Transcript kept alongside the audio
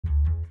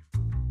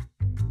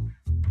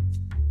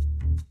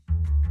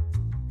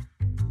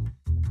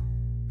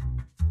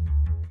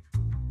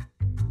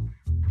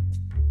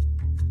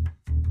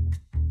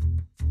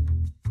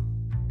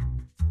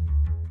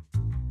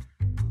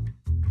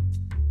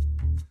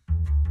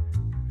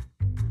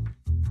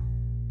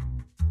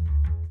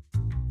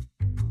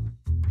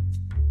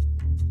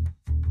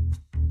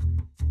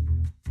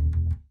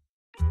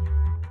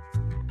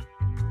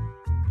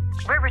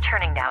We're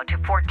returning now to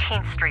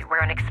 14th Street,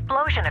 where an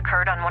explosion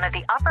occurred on one of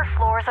the upper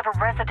floors of a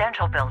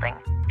residential building,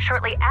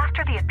 shortly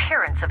after the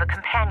appearance of a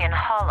companion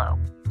hollow.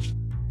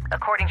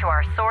 According to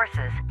our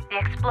sources, the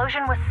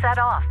explosion was set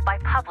off by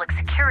public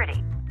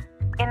security.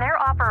 In their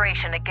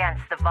operation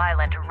against the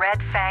violent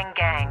Red Fang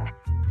gang,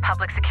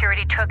 public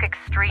security took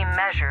extreme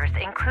measures,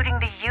 including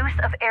the use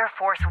of Air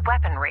Force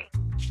weaponry.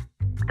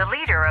 The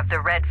leader of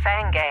the Red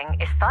Fang gang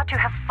is thought to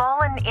have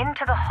fallen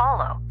into the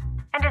hollow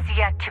and is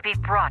yet to be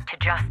brought to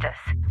justice.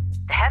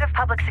 The head of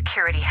public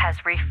security has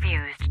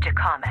refused to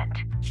comment.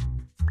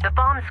 The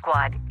bomb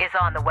squad is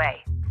on the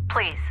way.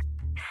 Please,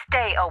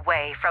 stay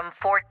away from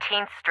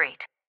 14th Street.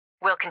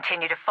 We'll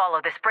continue to follow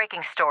this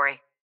breaking story.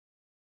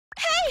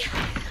 Hey!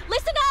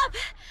 Listen up!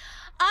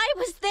 I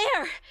was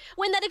there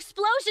when that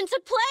explosion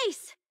took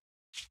place!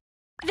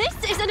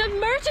 This is an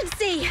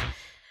emergency!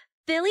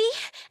 Billy,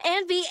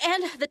 Anby,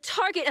 and the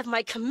target of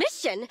my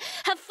commission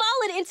have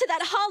fallen into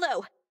that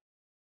hollow.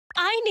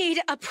 I need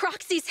a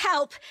proxy's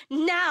help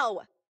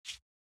now!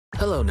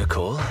 Hello,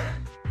 Nicole.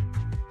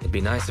 It'd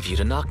be nice of you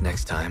to knock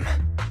next time.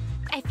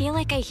 I feel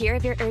like I hear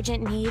of your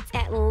urgent needs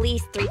at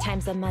least 3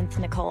 times a month,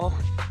 Nicole.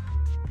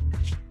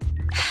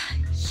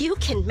 You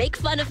can make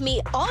fun of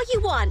me all you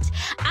want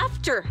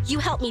after you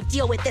help me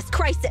deal with this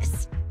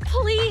crisis.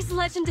 Please,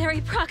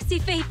 legendary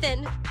proxy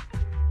Faithin.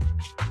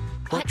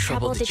 What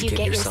trouble did you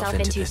get yourself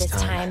into this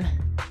time?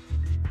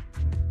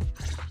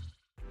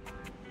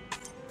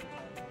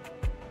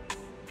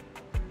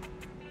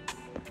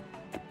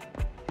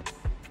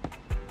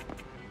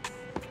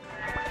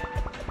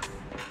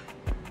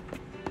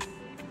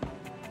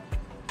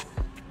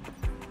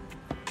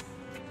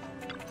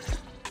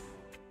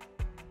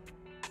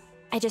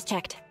 I just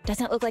checked.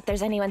 Doesn't look like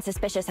there's anyone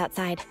suspicious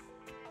outside.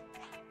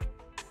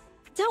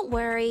 Don't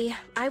worry,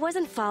 I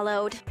wasn't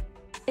followed.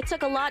 It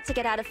took a lot to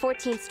get out of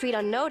 14th Street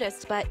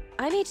unnoticed, but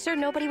I made sure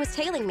nobody was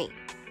tailing me.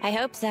 I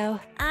hope so.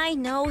 I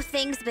know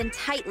things been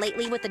tight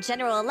lately with the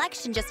general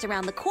election just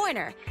around the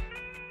corner.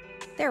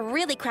 They're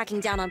really cracking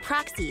down on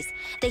proxies.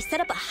 They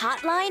set up a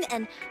hotline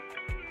and...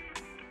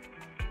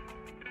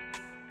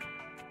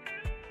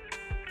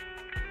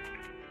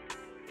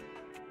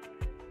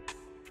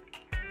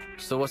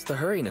 So what's the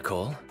hurry,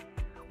 Nicole?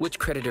 Which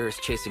creditor is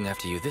chasing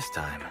after you this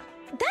time?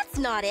 That's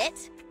not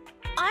it!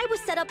 I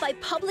was set up by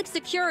public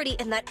security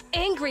and that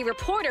angry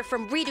reporter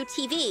from Redo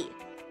TV.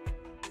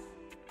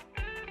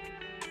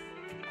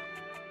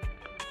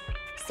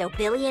 So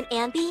Billy and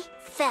Anby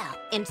fell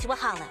into a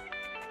hollow.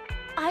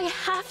 I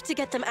have to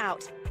get them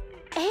out.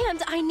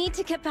 And I need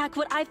to get back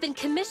what I've been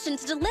commissioned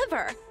to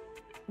deliver.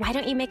 Why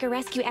don't you make a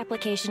rescue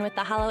application with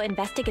the Hollow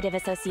Investigative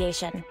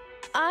Association?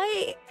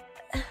 I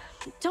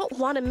don't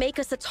want to make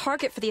us a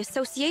target for the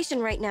association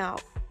right now.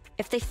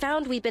 If they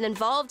found we'd been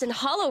involved in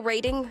hollow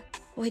raiding,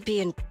 we'd be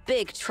in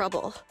big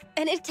trouble.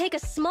 And it'd take a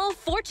small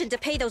fortune to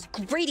pay those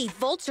greedy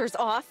vultures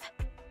off.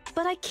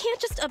 But I can't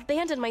just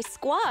abandon my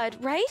squad,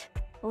 right?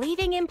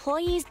 Leaving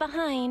employees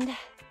behind.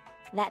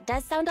 That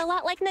does sound a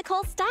lot like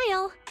Nicole's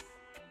style.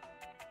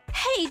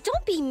 Hey,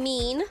 don't be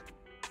mean.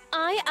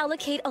 I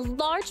allocate a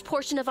large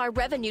portion of our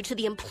revenue to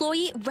the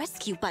employee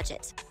rescue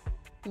budget.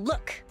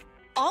 Look,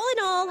 all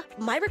in all,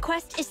 my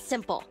request is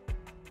simple.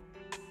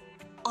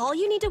 All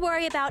you need to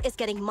worry about is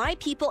getting my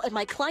people and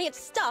my clients'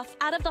 stuff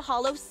out of the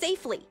hollow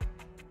safely.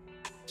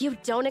 You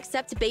don't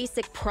accept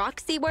basic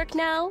proxy work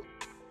now?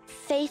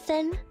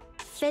 Faithin,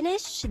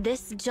 finish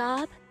this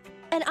job,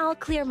 and I'll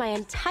clear my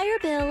entire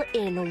bill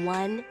in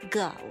one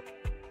go.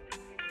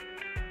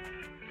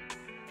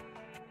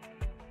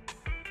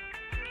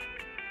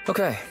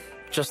 Okay,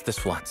 just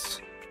this once.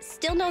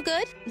 Still no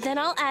good? Then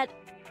I'll add...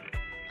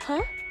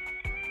 Huh?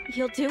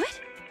 You'll do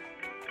it?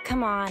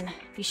 Come on.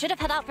 You should have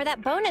head out for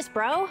that bonus,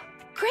 bro.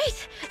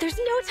 Great! There's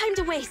no time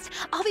to waste.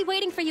 I'll be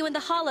waiting for you in the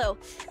hollow.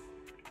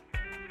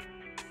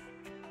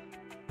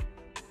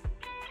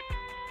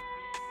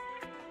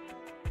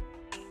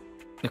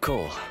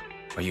 Nicole,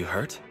 are you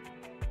hurt?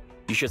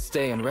 You should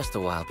stay and rest a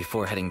while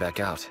before heading back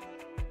out.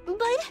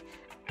 But...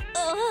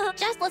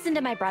 Just listen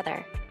to my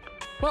brother.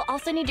 We'll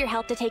also need your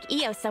help to take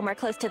EOS somewhere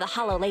close to the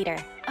hollow later.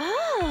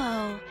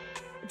 Oh,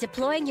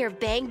 deploying your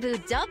Bang Boo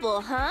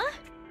double, huh?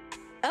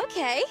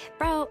 Okay.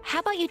 Bro, how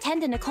about you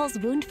tend to Nicole's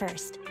wound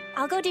first?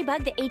 I'll go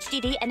debug the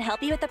HDD and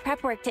help you with the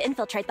prep work to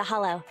infiltrate the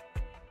hollow.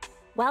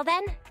 Well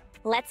then,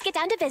 let's get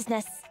down to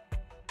business.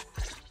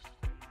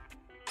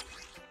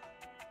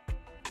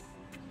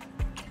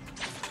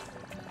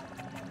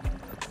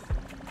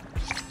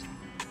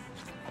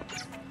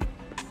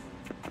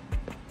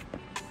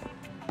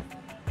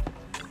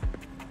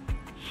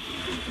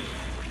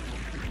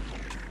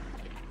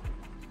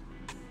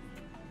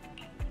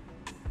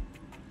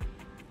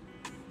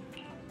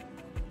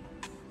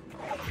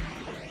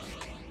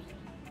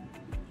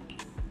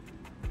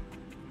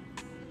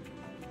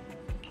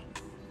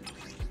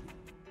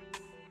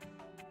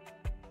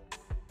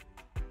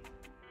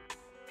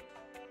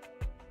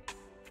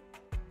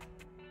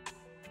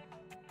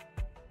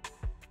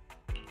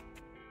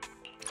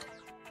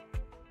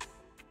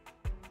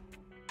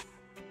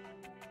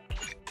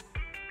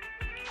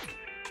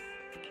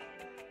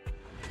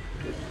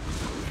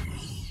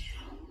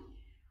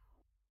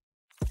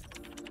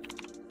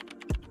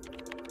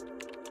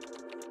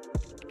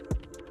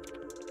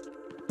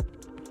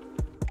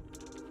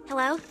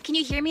 Hello? Can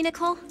you hear me,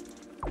 Nicole?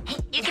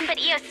 You can put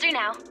EOS through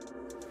now.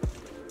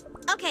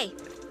 Okay.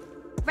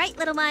 Right,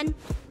 little one.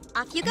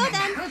 Off you go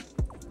then.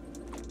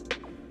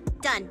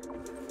 Done.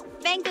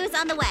 Bang Boo's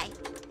on the way.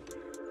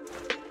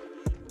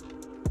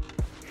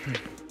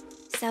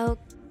 So,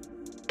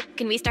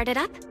 can we start it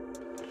up?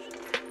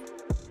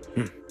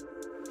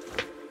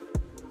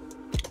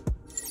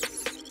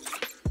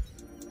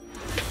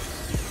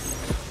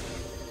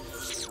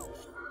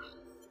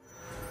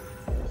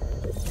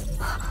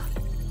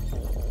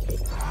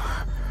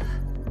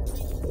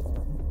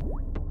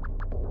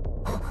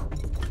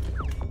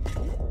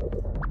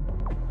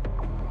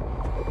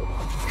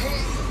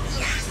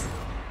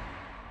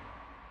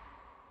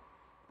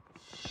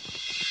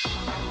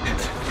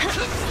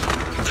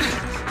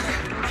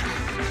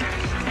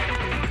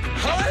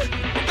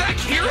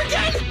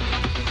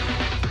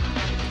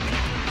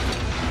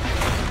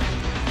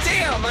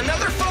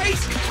 Another fight?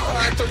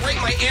 Oh, at the rate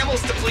my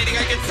ammo's depleting,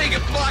 I can say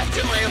goodbye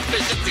to my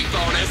efficiency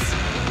bonus.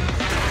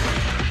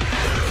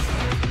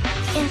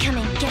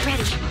 Incoming, get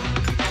ready.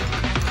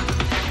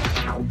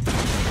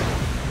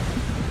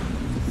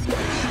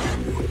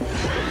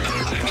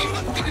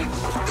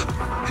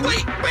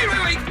 Wait,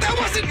 that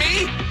wasn't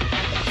me!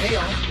 Hey,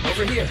 all,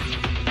 over here.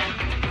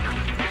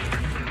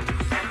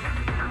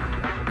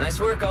 Nice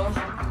work, all.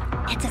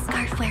 It's a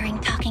scarf-wearing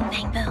talking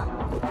Bang Boo.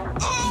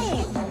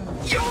 Oh!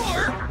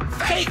 You're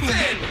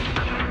Phaethon!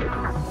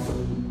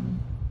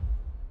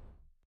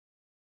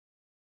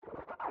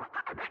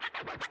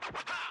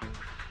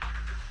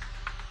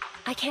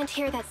 I can't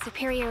hear that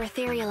superior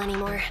ethereal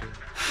anymore.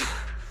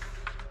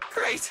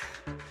 Great.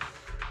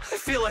 I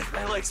feel like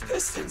my leg's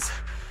pistons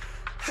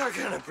are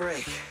gonna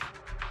break.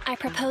 I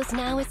propose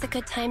now is a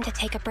good time to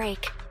take a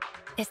break.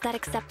 Is that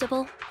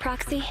acceptable,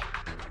 Proxy?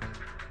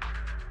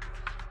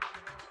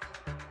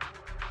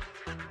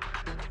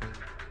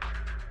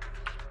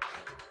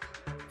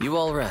 You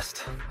all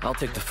rest. I'll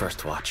take the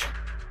first watch.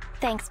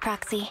 Thanks,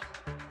 Proxy.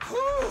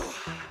 Whew.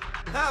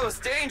 That was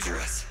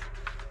dangerous.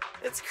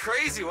 It's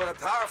crazy what a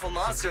powerful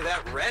monster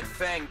that Red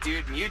Fang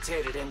dude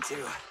mutated into.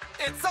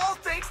 It's all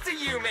thanks to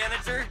you,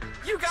 Manager.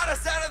 You got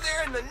us out of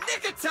there in the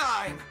nick of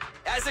time.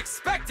 As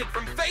expected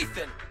from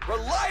Phaethon.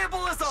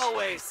 Reliable as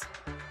always.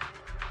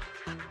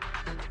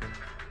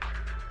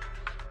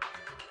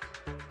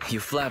 You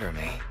flatter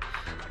me.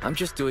 I'm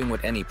just doing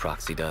what any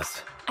proxy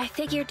does. I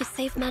figured to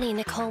save money,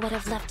 Nicole would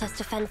have left us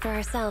to fend for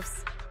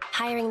ourselves.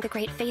 Hiring the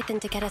great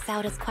Phaethon to get us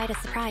out is quite a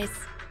surprise.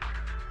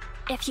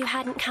 If you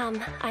hadn't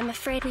come, I'm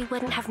afraid we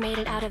wouldn't have made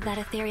it out of that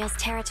ethereal's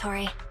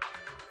territory.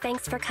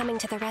 Thanks for coming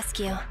to the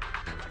rescue.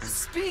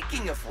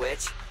 Speaking of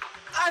which,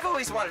 I've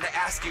always wanted to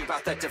ask you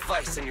about that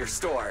device in your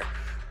store.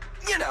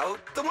 You know,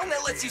 the one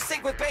that lets you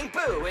sync with Bang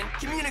Boo and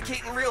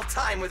communicate in real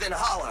time within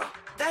Hollow.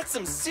 That's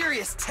some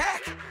serious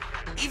tech.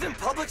 Even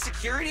public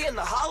security and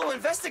the Hollow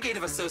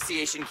Investigative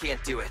Association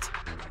can't do it.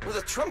 With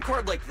a trump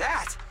card like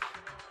that,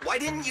 why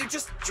didn't you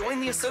just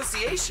join the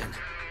association?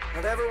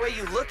 Whatever way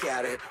you look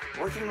at it,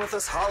 working with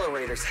us Hollow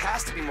Raiders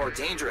has to be more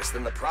dangerous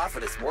than the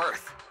profit is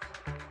worth.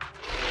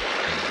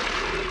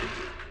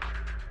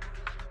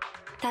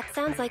 That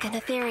sounds like an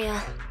ethereal.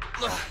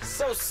 Ugh,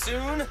 so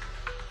soon?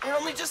 I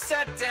only just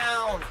sat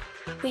down.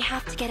 We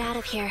have to get out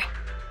of here.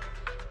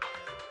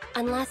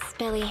 Unless,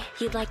 Billy,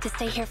 you'd like to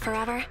stay here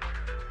forever?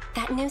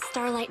 That new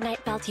Starlight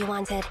Night belt you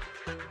wanted.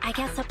 I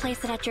guess I'll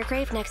place it at your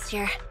grave next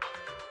year.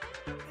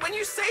 When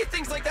you say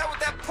things like that with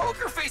that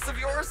poker face of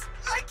yours,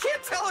 I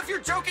can't tell if you're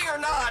joking or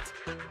not.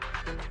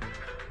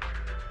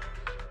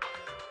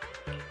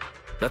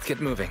 Let's get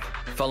moving.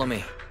 Follow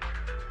me.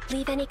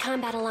 Leave any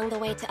combat along the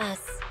way to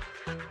us.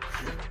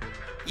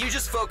 You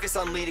just focus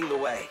on leading the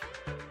way.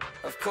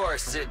 Of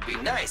course, it'd be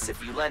nice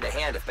if you lend a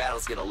hand if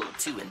battles get a little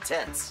too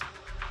intense.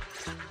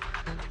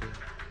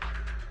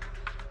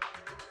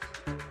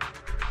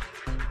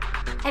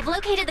 I've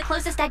located the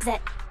closest exit.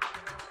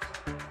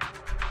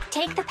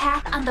 Take the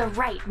path on the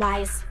right,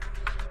 Wise.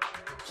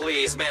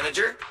 Please,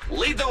 Manager,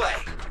 lead the way.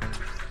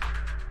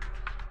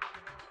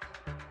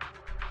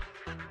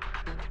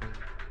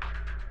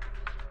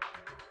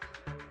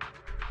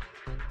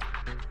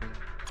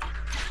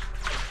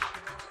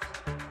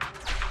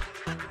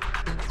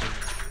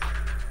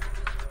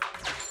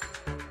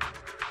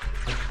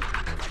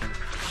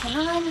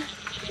 Come on.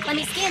 Let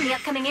me scan the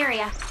upcoming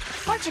area.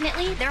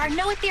 Fortunately, there are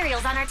no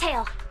ethereals on our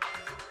tail.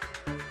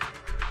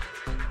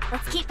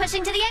 Let's keep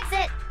pushing to the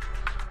exit.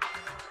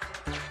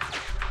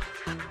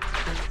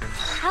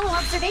 Hollow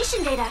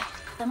observation data.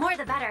 The more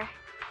the better.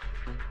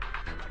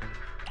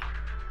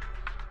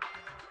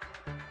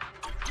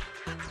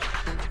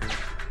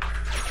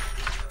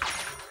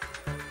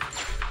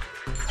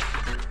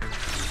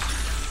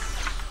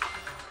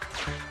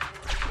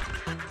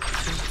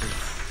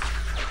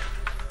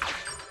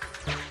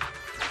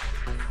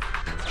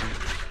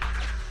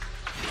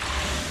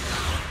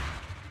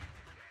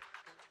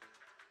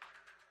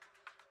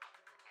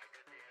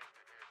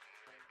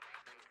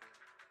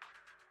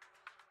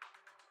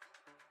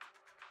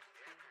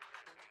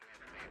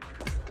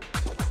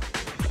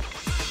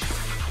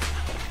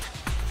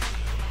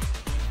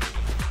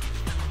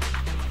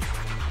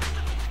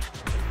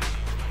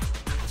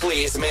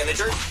 Please,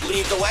 manager,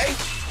 lead the way.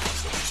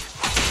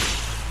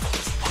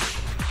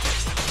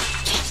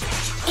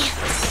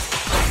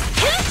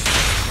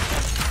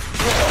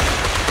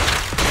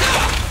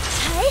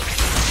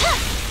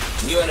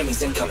 New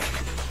enemies incoming.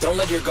 Don't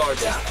let your guard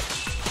down.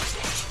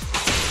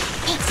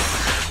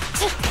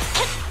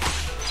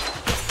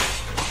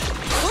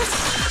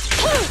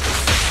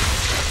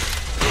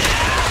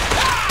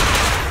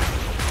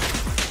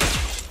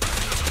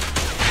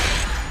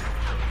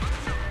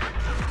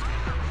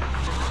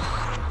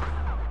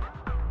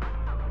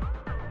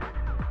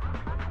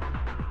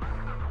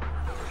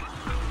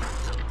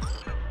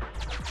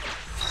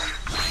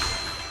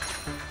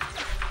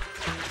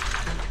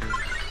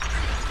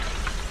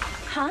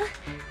 Huh?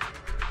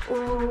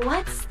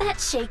 What's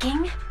that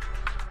shaking?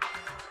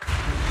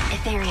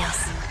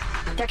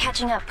 Ethereals. They're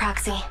catching up,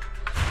 Proxy.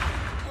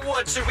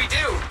 What should we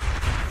do?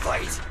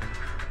 Fight?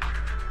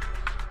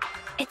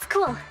 It's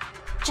cool.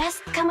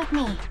 Just come with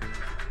me.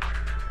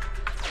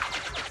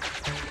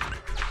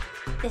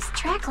 This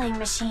track-laying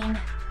machine.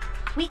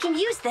 We can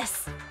use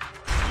this.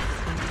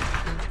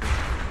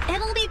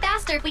 It'll be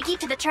faster if we keep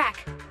to the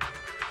track.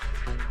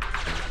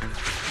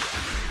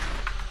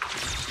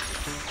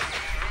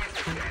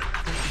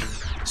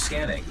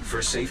 Scanning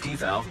for safety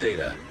valve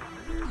data.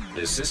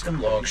 The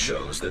system log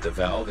shows that the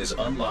valve is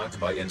unlocked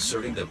by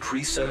inserting the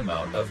preset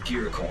amount of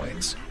gear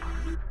coins.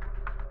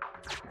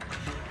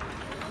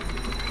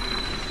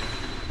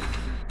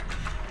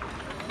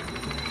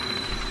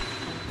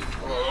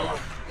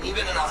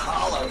 Even in a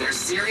hollow, they're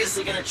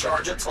seriously gonna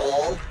charge a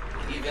toll?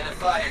 Even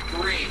if I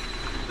agree.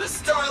 The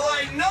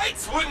Starlight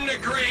Knights wouldn't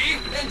agree!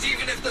 And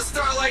even if the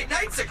Starlight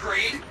Knights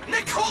agreed,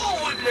 Nicole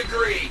wouldn't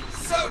agree!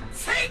 So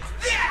take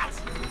that!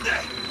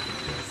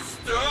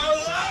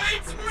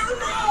 Starlight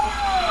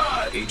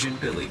Mirage! Agent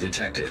Billy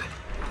detected.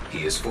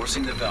 He is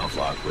forcing the valve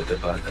lock with the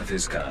butt of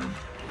his gun.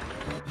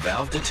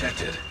 Valve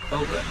detected.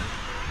 Open.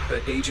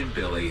 But Agent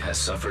Billy has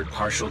suffered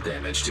partial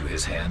damage to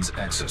his hand's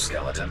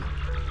exoskeleton.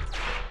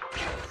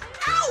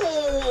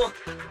 Ow!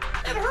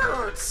 It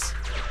hurts!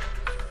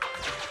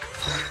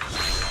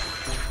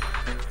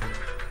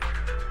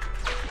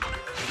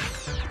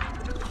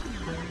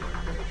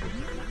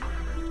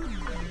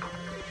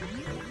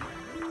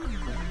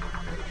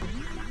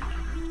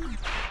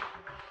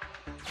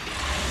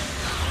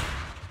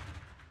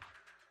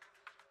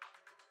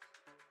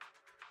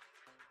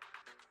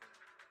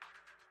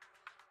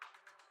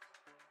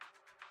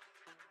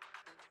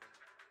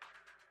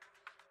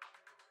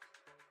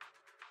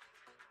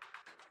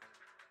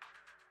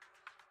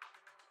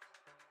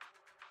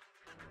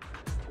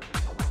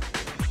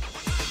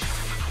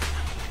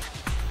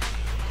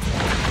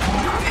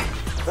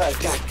 I've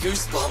got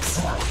goosebumps.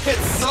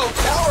 It's so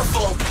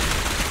powerful!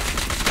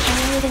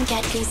 Can you even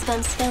get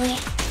goosebumps, Billy?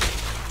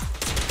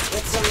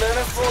 It's a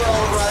metaphor,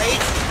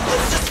 alright?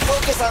 Let's just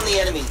focus on the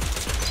enemy.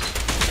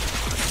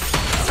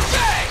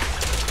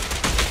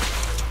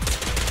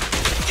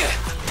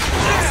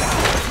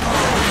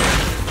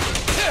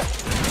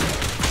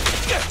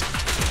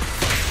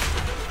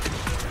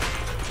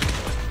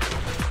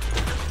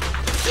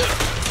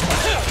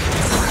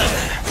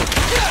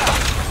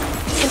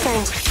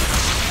 Confirmed.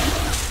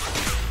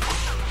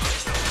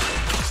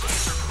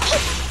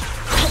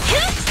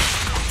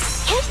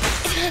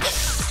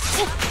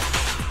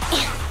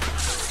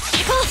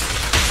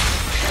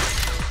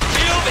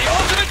 Feel the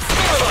ultimate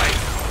starlight!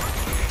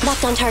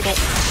 Locked on target.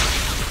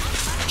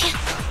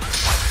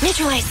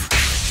 Neutralize.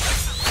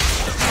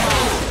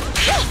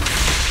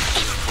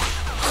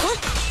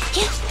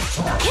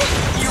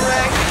 You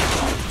rang?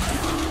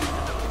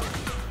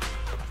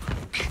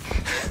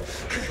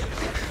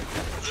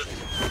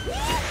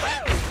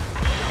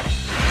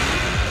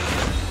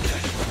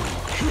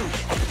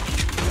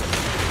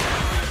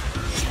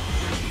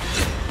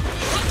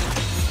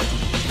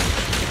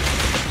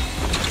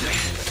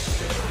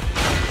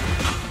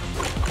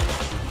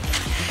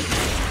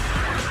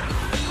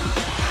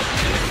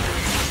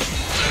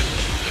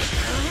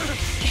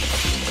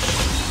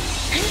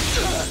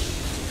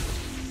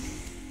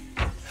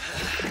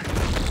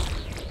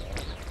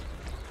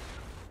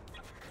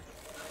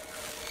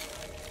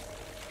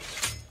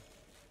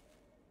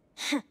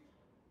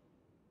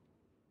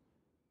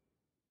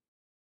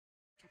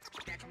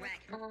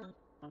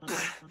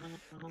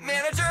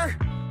 Manager,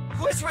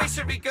 which way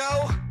should we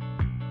go?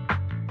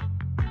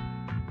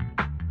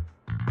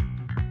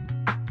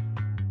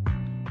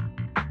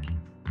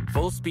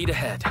 Full speed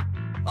ahead.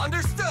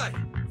 Understood!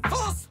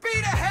 Full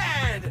speed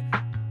ahead!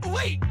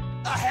 Wait,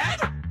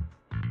 ahead?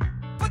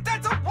 But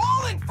that's a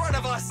wall in front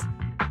of us!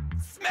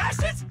 Smash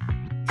it?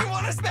 You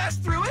want to smash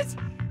through it?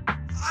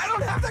 I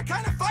don't have that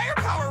kind of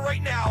firepower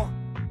right now!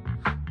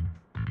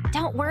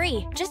 Don't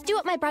worry. Just do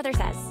what my brother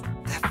says.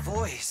 That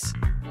voice...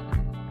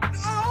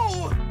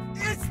 No!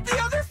 It's the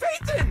other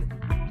Phaethon!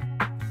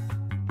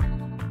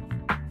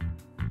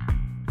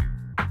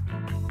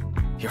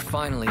 You're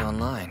finally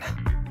online.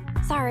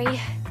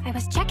 Sorry. I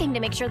was checking to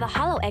make sure the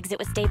hollow exit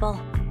was stable.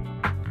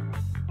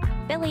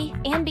 Billy,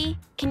 Anby,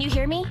 can you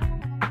hear me?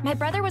 My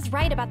brother was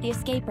right about the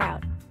escape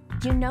route.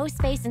 You know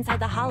space inside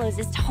the hollows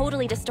is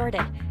totally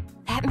distorted.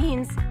 That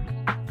means...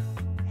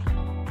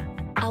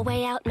 A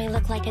way out may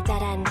look like a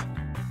dead end,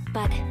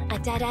 but a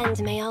dead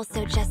end may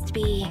also just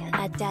be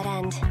a dead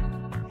end.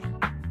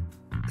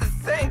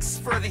 Thanks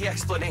for the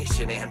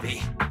explanation,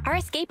 Anby. Our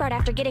escape route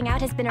after getting out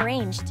has been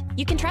arranged.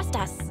 You can trust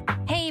us.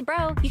 Hey,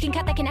 bro, you can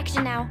cut the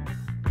connection now.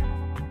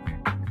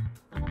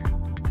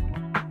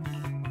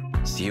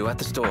 See you at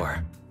the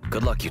store.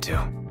 Good luck, you two.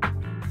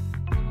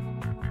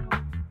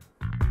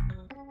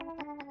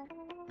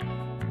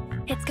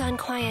 It's gone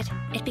quiet.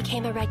 It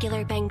became a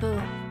regular bang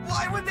boo.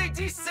 Why would they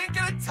desync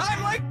at a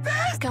time like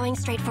this? Going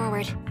straight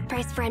forward.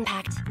 Brace for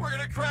impact. We're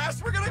gonna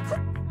crash, we're gonna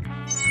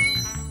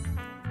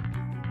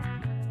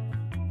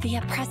The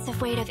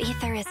oppressive weight of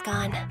ether is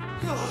gone.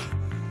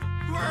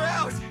 We're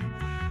out!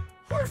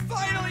 We're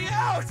finally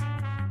out!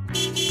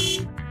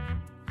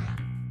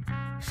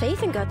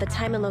 Faithen got the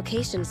time and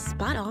location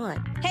spot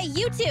on. Hey,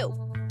 you two!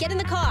 Get in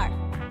the car!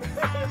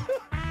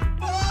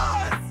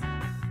 Boss!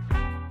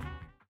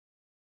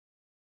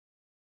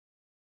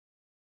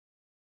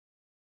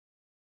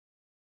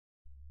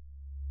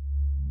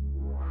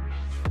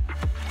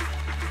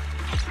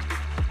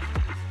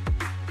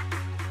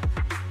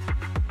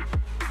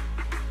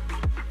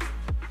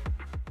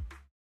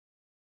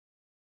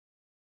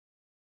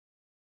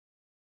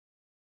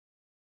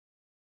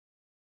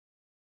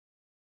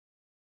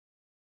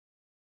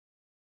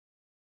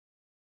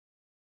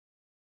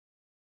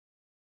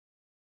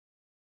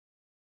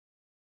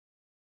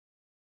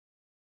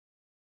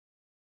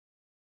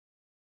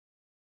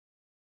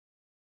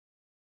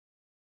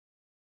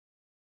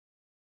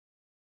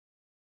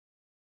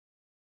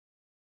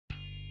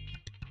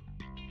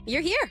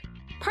 You're here!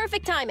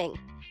 Perfect timing!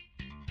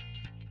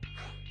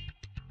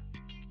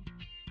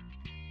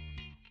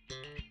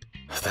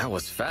 That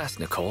was fast,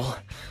 Nicole.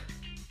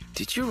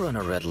 Did you run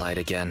a red light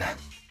again?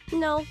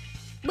 No,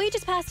 we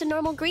just passed a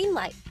normal green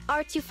light,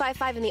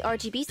 R255 in the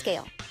RGB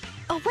scale.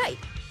 Oh right,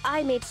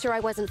 I made sure I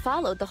wasn't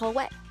followed the whole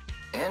way.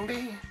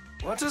 Anby,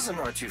 what does an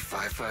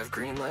R255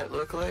 green light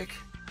look like?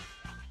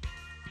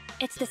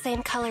 It's the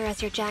same color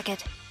as your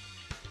jacket.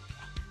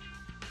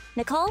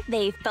 Nicole,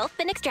 they've both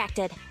been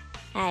extracted.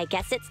 I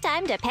guess it's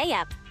time to pay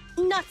up.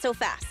 Not so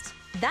fast.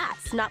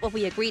 That's not what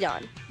we agreed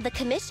on. The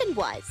commission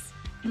was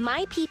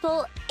my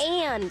people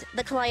and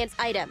the client's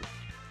item.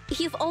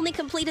 You've only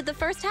completed the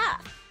first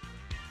half.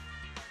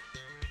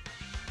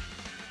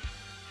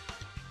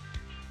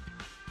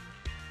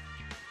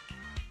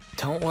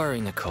 Don't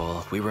worry,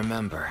 Nicole. We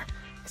remember.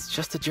 It's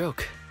just a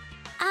joke.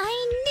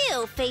 I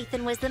knew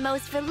Faithen was the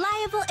most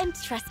reliable and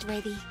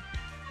trustworthy.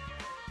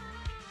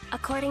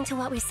 According to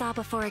what we saw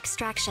before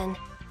extraction,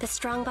 the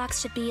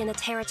strongbox should be in the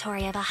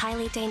territory of a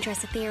highly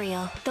dangerous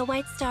ethereal. The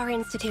White Star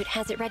Institute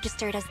has it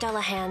registered as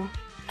Dullahan,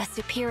 a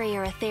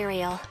superior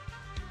ethereal.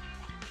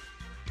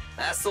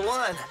 That's the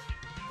one.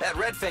 That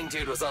Red Fang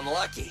dude was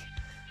unlucky.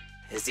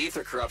 His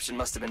ether corruption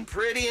must have been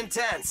pretty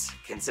intense,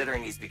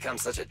 considering he's become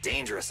such a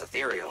dangerous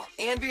ethereal.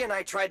 Anby and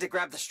I tried to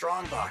grab the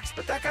strongbox,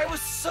 but that guy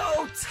was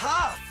so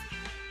tough!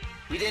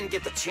 We didn't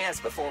get the chance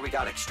before we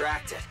got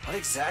extracted. What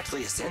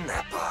exactly is in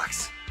that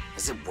box?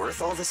 Is it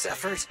worth all this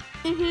effort?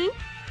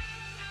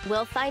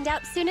 We'll find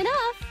out soon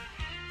enough.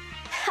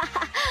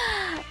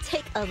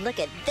 Take a look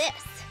at this.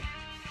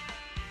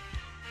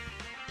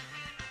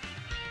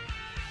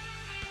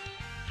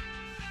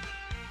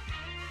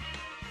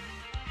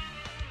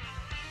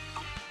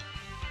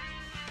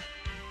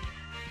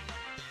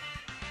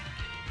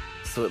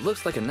 So it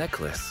looks like a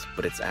necklace,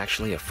 but it's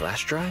actually a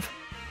flash drive?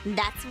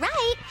 That's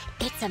right.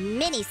 It's a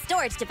mini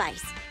storage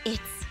device. It's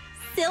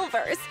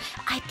Silver's.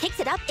 I picked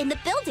it up in the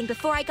building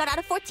before I got out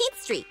of 14th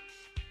Street.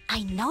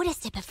 I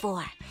noticed it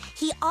before.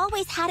 He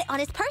always had it on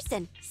his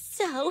person.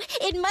 So,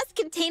 it must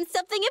contain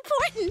something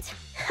important.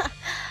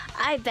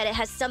 I bet it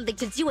has something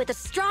to do with the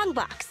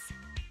strongbox.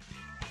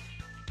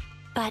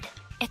 But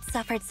it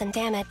suffered some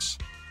damage.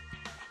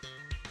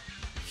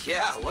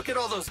 Yeah, look at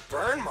all those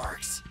burn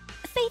marks.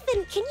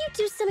 Faithen, can you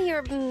do some of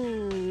your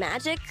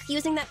magic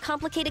using that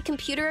complicated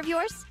computer of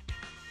yours?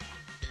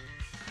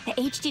 The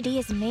HDD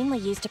is mainly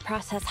used to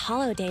process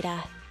holo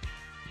data.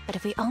 But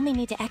if we only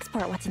need to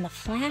export what's in the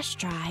flash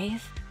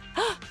drive...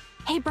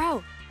 Hey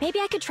bro, maybe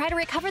I could try to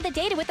recover the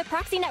data with the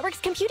proxy network's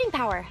computing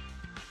power.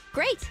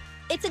 Great!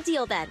 It's a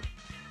deal then.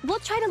 We'll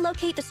try to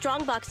locate the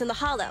strongbox in the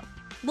holo.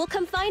 We'll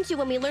come find you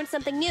when we learn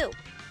something new.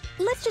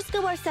 Let's just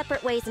go our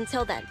separate ways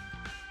until then.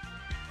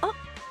 Oh,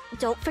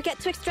 don't forget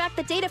to extract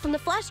the data from the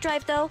flash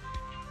drive, though.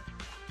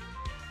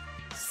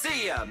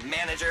 See ya,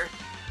 manager.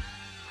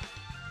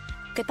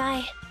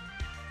 Goodbye.